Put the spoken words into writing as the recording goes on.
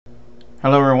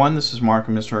Hello everyone, this is Mark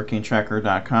of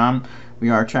MrHurricaneTracker.com.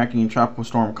 We are tracking Tropical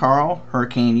Storm Karl,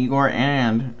 Hurricane Igor,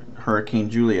 and Hurricane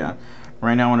Julia.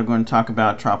 Right now I want to go and talk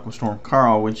about Tropical Storm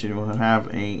Karl, which will have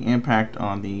an impact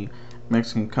on the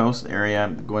Mexican coast area.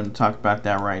 I'm going to talk about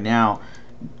that right now.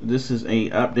 This is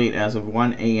an update as of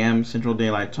 1 a.m. Central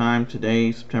Daylight Time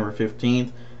today, September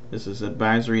 15th. This is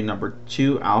advisory number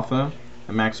 2 alpha.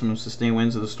 The maximum sustained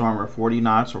winds of the storm are 40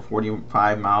 knots or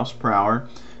 45 miles per hour.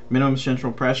 Minimum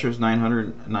central pressure is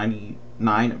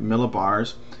 999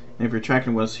 millibars. And if you're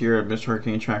tracking with us here at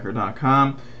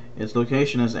MrHurricaneTracker.com, its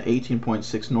location is at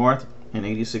 18.6 north and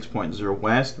 86.0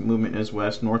 west. Movement is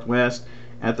west-northwest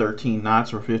at 13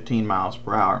 knots or 15 miles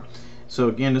per hour. So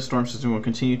again, the storm system will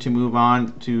continue to move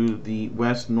on to the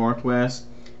west-northwest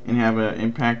and have an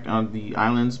impact on the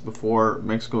islands before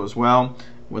Mexico as well,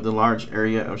 with a large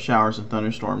area of showers and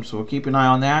thunderstorms. So we'll keep an eye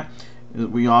on that.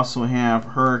 We also have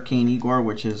Hurricane Igor,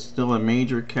 which is still a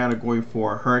major category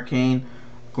 4 hurricane.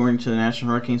 According to the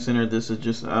National Hurricane Center, this is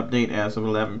just an update as of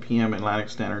 11 p.m. Atlantic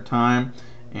Standard Time,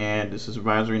 and this is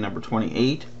advisory number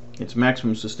 28. Its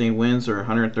maximum sustained winds are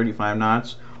 135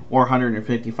 knots or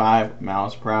 155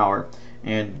 miles per hour,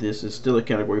 and this is still a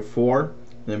category 4.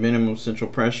 The minimum central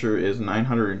pressure is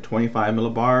 925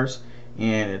 millibars,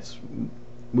 and its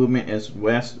movement is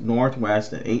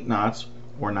west-northwest at 8 knots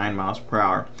or 9 miles per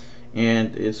hour.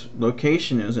 And its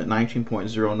location is at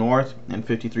 19.0 north and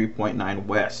 53.9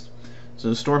 west. So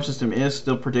the storm system is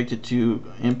still predicted to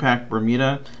impact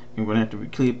Bermuda. You're going to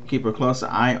have to keep a close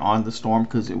eye on the storm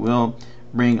because it will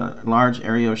bring a large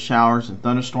area of showers and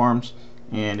thunderstorms,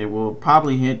 and it will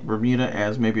probably hit Bermuda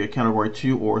as maybe a category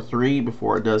 2 or 3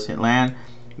 before it does hit land,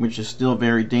 which is still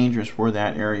very dangerous for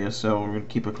that area. So we're going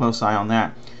to keep a close eye on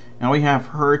that. Now we have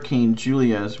Hurricane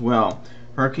Julia as well.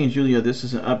 Hurricane Julia, this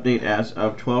is an update as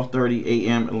of 12:30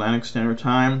 a.m. Atlantic Standard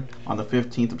Time on the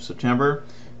 15th of September.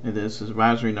 And this is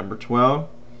advisory number 12.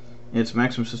 Its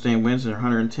maximum sustained winds are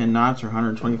 110 knots or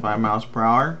 125 miles per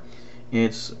hour.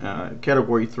 It's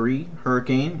category 3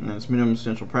 hurricane, and its minimum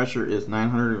central pressure is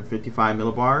 955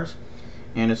 millibars.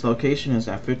 And its location is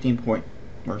at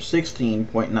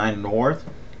 16.9 north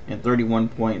and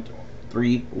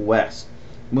 31.3 west.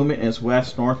 Movement is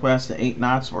west-northwest at 8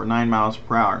 knots or 9 miles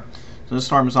per hour. So this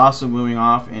storm is also moving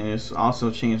off and it's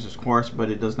also changed its course,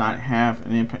 but it does not have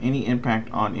any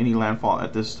impact on any landfall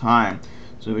at this time,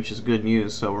 so which is good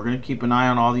news. So we're going to keep an eye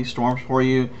on all these storms for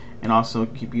you and also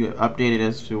keep you updated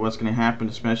as to what's going to happen,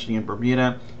 especially in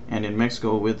Bermuda and in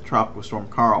Mexico with Tropical Storm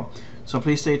Karl. So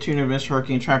please stay tuned to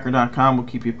MrHurricaneTracker.com. We'll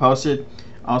keep you posted.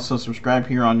 Also subscribe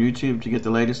here on YouTube to get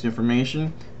the latest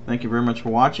information. Thank you very much for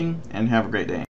watching and have a great day.